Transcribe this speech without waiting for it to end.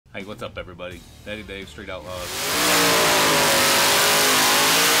Hey, what's up, everybody? Daddy Dave, Street Outlaws.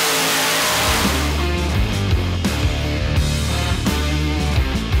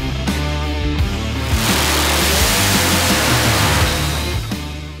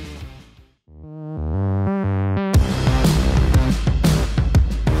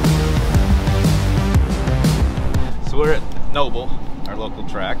 So we're at Noble, our local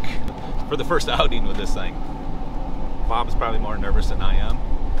track, for the first outing with this thing. Bob's probably more nervous than I am.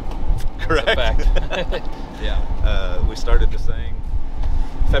 Correct. That's a fact. Yeah. We started this thing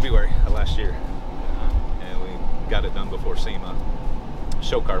February of last year, and we got it done before SEMA.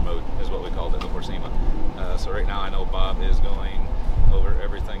 Show car mode is what we called it before SEMA. So right now I know Bob is going over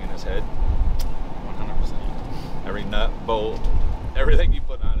everything in his head. 100%. Every nut, bolt, everything you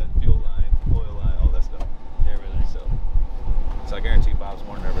put on it, fuel line, oil line, all that stuff. Everything. So I guarantee Bob's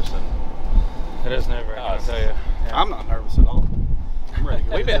more nervous than It is never, I can tell you. Yeah. I'm not nervous at all. I'm ready to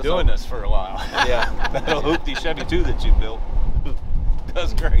go. We've been doing this for a while. Yeah. That little hoopty Chevy 2 that you built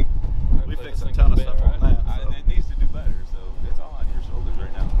does great. We fixed a ton of stuff on that. So. It needs to do better, so it's all on your shoulders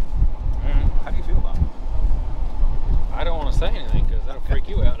right now. Mm-hmm. How do you feel about it? I don't want to say anything because that'll freak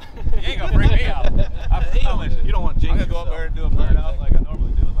you out. You ain't gonna freak me out. I promise You don't want to I'm jinx gonna go up yourself. there and do a burnout like I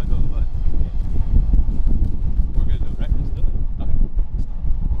normally do if I go to the butt. We're good to do it, right? Let's do it. Okay.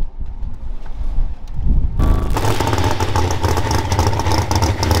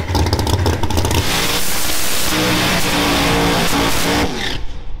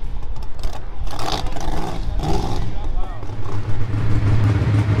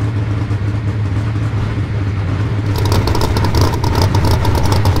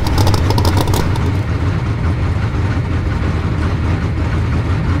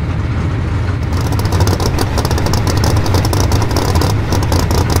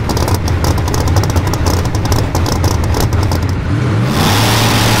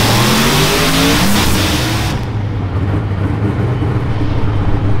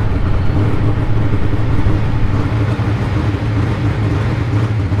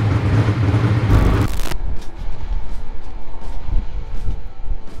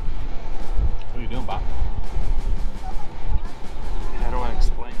 What are you doing, Bob? How do I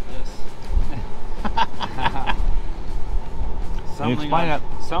explain this?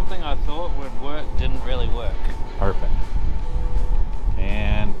 Something I thought would work didn't really work. Perfect.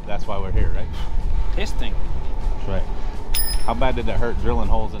 And that's why we're here, right? Testing. That's right. How bad did it hurt drilling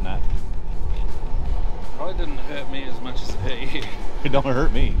holes in that? Probably didn't hurt me as much as it hurt you. It don't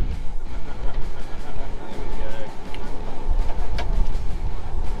hurt me.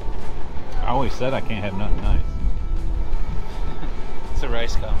 I always said I can't have nothing nice. It's a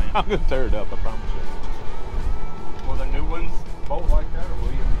race car, man. I'm gonna tear it up, I promise you. Will the new ones bolt like that, or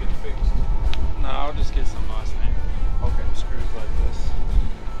will you have to get it fixed? No, I'll just get some nice thing. Okay. Screws like this.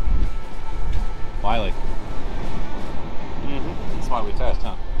 Wiley. Mm-hmm. That's why we test,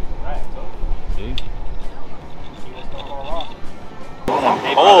 huh? Right. See? Oh!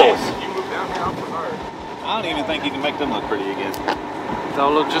 You move down here, I'll put hard. I don't even think you can make them look pretty again.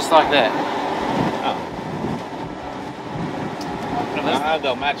 They'll look just like that. Oh.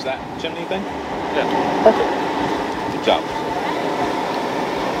 They'll match that chimney thing? Yeah. Perfect. Good job.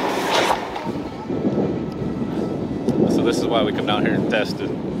 So this is why we come down here and test to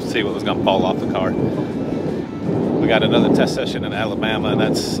see what was going to fall off the car. We got another test session in Alabama, and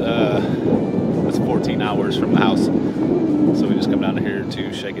that's 14 hours from the house. So we just come down here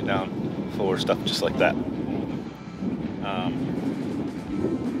to shake it down for stuff just like that.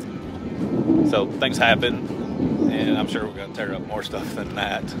 So things happen, and I'm sure we're going to tear up more stuff than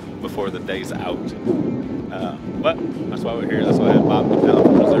that before the day's out. But that's why we're here. That's why I had Bob come down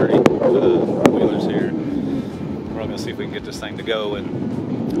from Missouri. Wheeler's here. We're all going to see if we can get this thing to go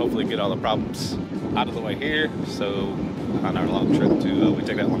and hopefully get all the problems out of the way here. So on our long trip to, we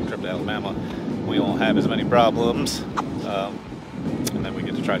take that long trip to Alabama, we won't have as many problems. And then we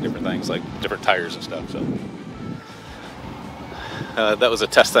get to try different things like different tires and stuff. So. That was a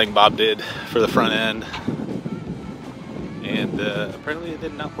test thing Bob did for the front end, and apparently it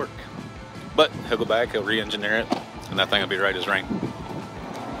did not work. But he'll go back, he'll re-engineer it, and that thing will be right as rain.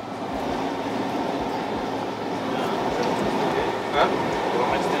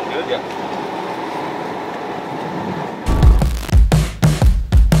 Good? Yeah.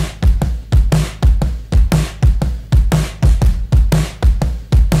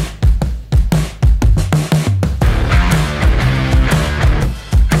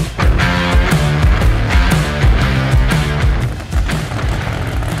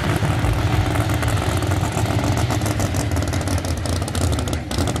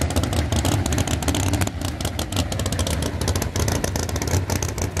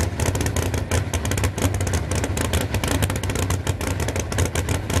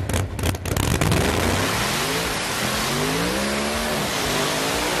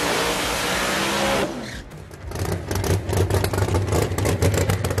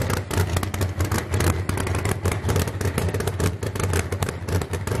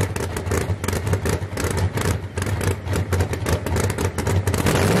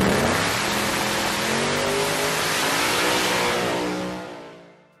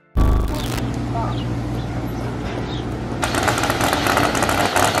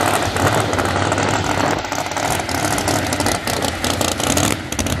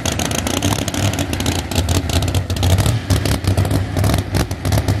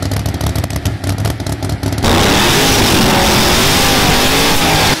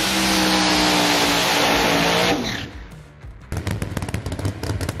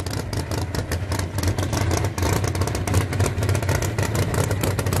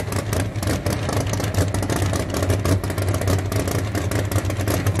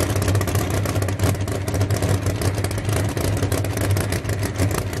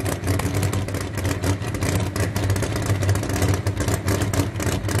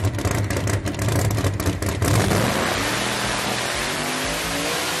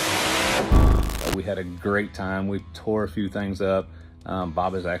 a great time. We tore a few things up.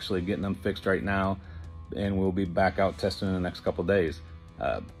 Bob is actually getting them fixed right now, and we'll be back out testing in the next couple days.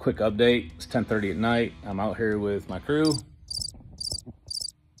 Quick update, it's 10:30 at night. I'm out here with my crew,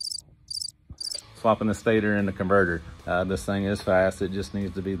 swapping the stator and the converter. This thing is fast, it just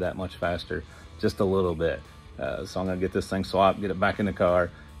needs to be that much faster, just a little bit. So I'm gonna get this thing swapped, get it back in the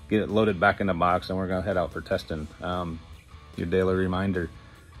car, get it loaded back in the box, and we're gonna head out for testing. Your daily reminder.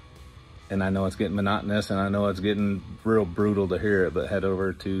 And I know it's getting monotonous, and I know it's getting real brutal to hear it, but head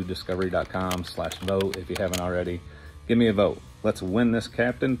over to discovery.com/vote if you haven't already. Give me a vote. Let's win this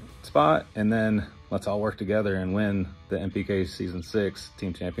captain spot, and then let's all work together and win the MPK Season 6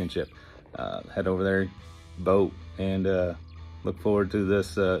 Team Championship. Head over there, vote, and look forward to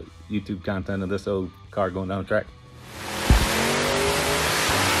this YouTube content of this old car going down the track.